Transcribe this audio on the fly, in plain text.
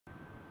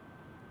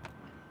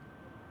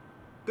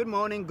Good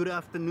morning, good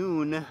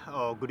afternoon,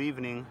 or good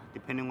evening,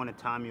 depending on the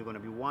time you're going to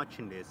be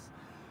watching this.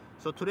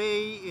 So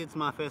today it's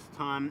my first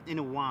time in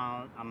a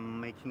while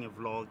I'm making a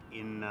vlog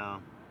in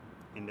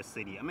the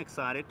city. I'm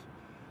excited.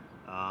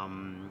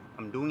 I'm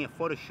doing a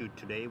photo shoot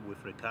today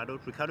with Cxrdo.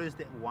 Cxrdo is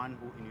the one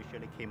who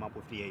initially came up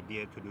with the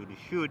idea to do the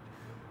shoot.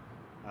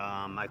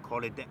 I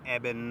call it the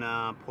urban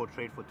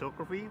portrait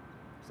photography,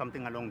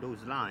 something along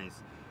those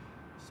lines.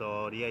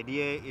 So the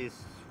idea is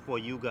for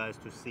you guys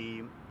to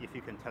see if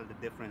you can tell the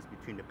difference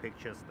between the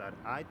pictures that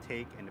I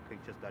take and the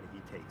pictures that he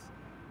takes.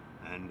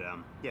 And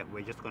yeah,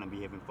 we're just going to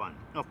be having fun.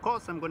 Of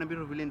course, I'm going to be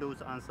revealing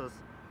those answers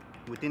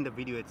within the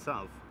video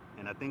itself.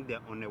 And I think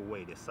they're on their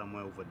way. They're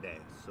somewhere over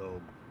there.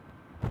 So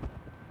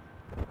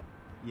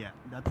yeah,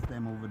 that's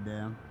them over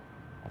there.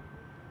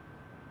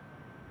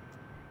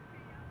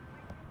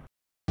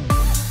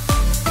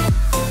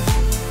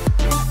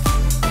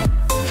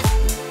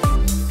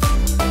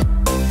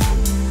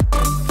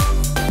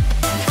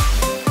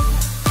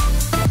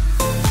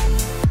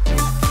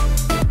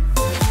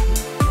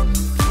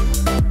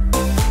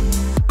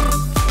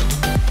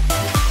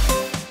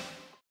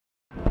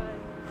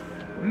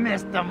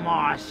 Mr.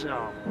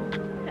 Marshall,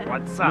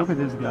 what's up? Look at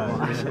this guy.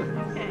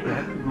 They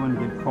have to go and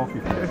get coffee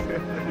first.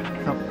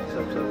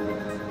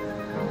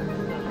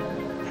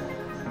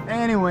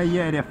 Anyway,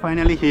 yeah, they're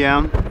finally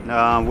here.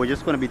 We're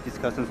just going to be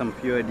discussing some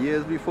few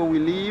ideas before we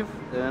leave.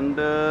 And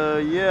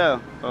yeah,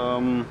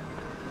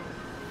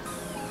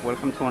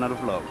 welcome to another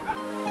vlog.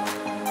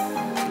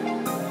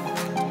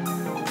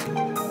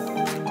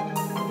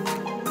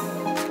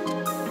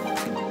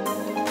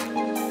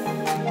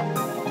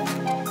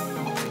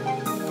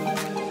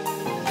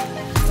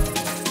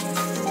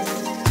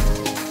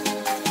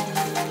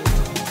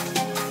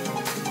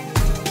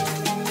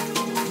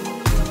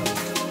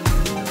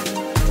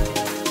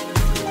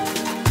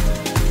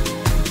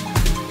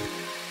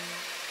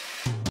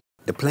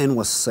 The plan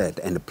was set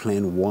and the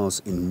plan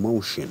was in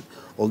motion.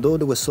 Although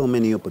there were so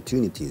many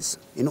opportunities,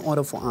 in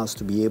order for us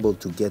to be able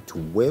to get to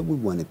where we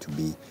wanted to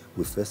be,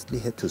 we firstly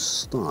had to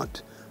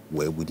start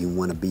where we didn't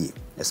want to be,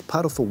 as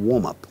part of a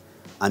warm-up,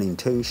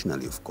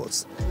 unintentionally of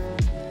course.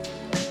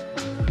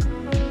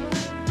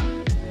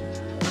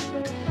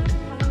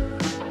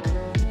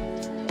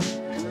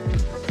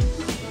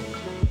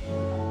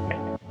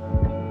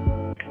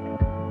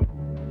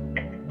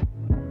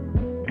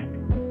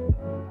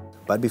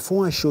 But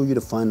before I show you the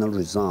final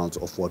results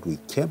of what we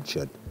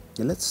captured,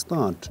 let's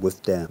start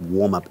with the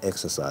warm-up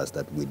exercise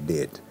that we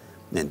did.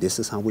 And this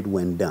is how it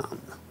went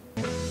down.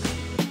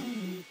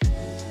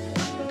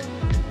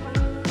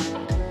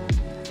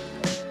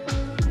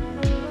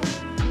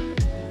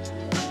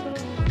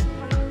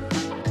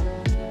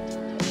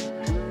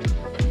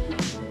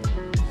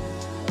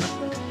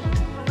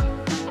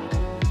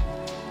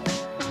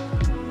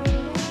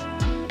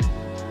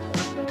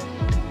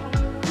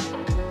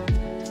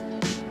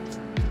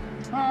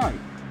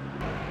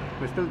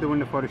 We're still doing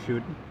the photo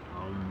shoot,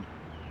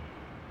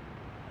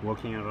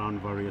 walking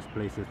around various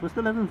places. We're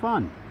still having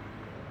fun.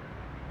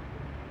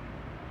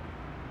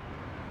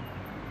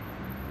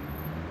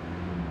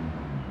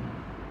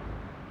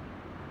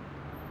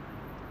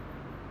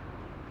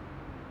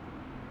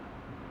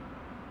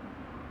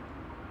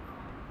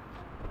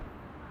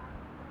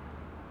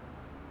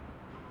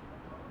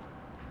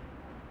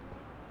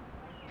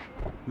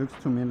 Looks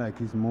to me like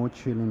he's more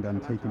chilling than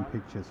taking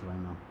pictures right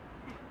now.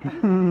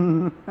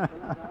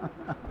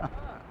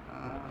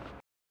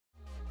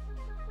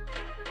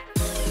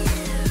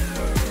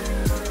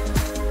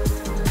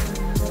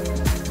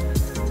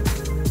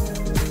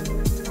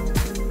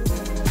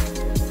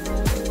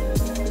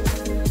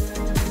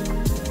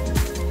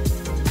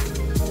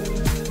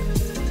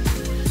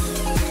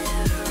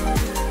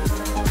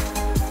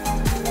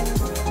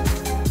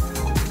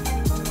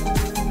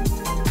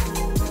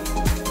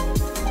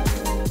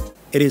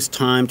 It is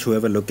time to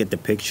have a look at the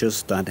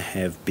pictures that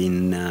have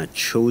been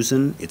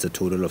chosen. It's a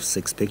total of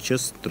 6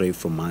 pictures, 3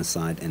 from my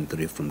side and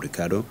 3 from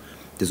Cxrdo.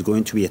 There's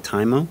going to be a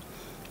timer.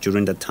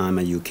 During that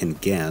timer you can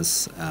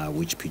guess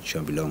which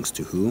picture belongs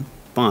to who.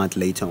 But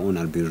later on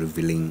I'll be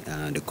revealing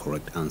the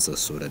correct answers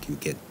so that you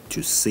get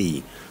to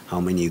see how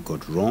many you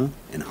got wrong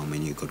and how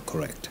many you got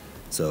correct.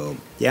 So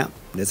yeah,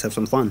 let's have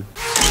some fun.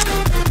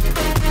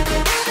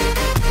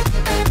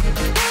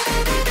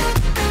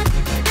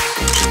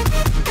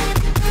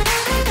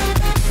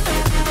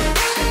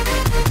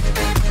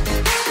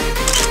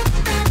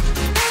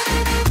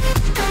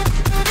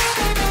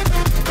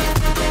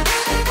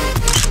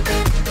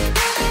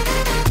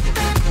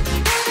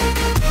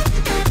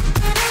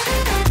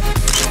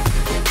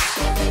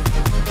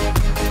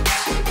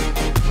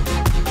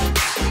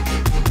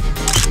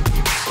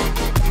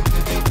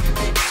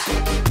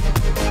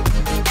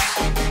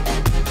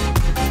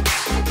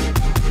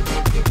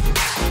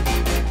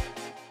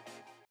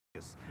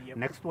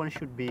 Next one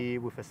should be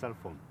with a cell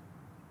phone.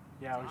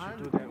 Yeah, we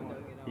should do that one.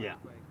 Yeah.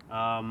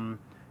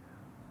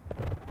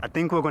 I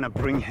think we're gonna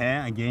bring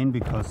her again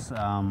because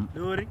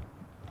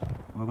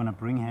we're gonna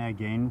bring her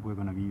again. We're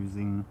gonna be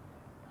using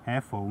her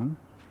phone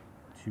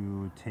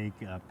to take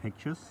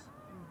pictures.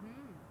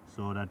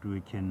 so that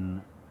we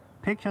can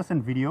pictures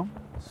and video,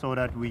 so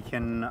that we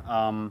can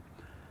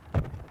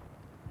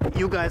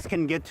you guys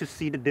can get to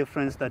see the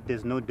difference, that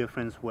there's no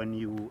difference when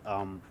you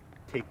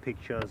take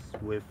pictures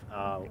with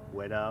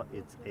whether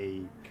it's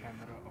a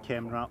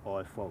camera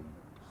or a phone,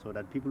 so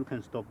that people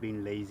can stop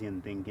being lazy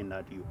and thinking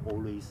that you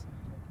always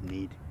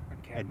need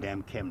a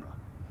damn camera.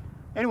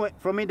 Anyway,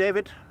 from me,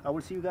 David, I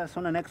will see you guys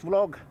on the next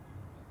vlog.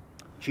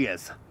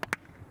 Cheers.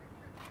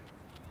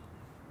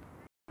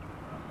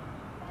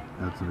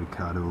 That's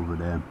Cxrdo over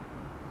there.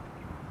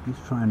 He's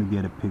trying to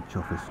get a picture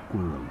of a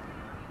squirrel.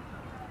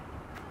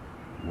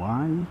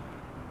 Why?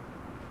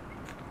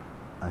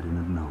 I do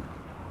not know.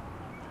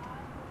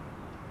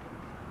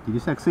 Did you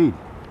succeed?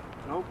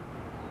 Nope.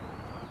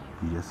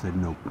 You just said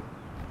nope.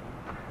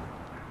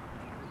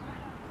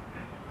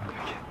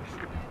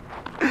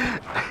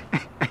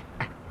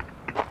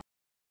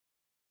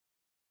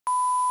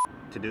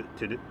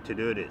 To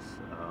do this,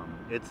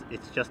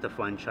 it's just a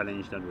fun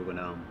challenge that we're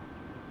gonna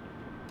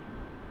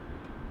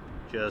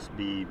just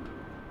be,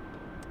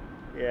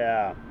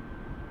 yeah,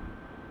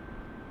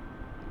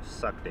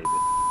 suck David.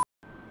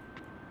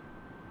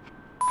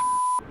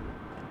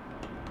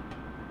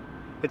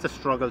 It's a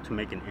struggle to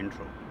make an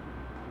intro.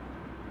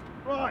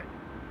 Right.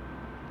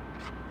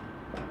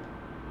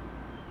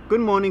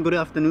 Good morning, good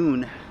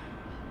afternoon.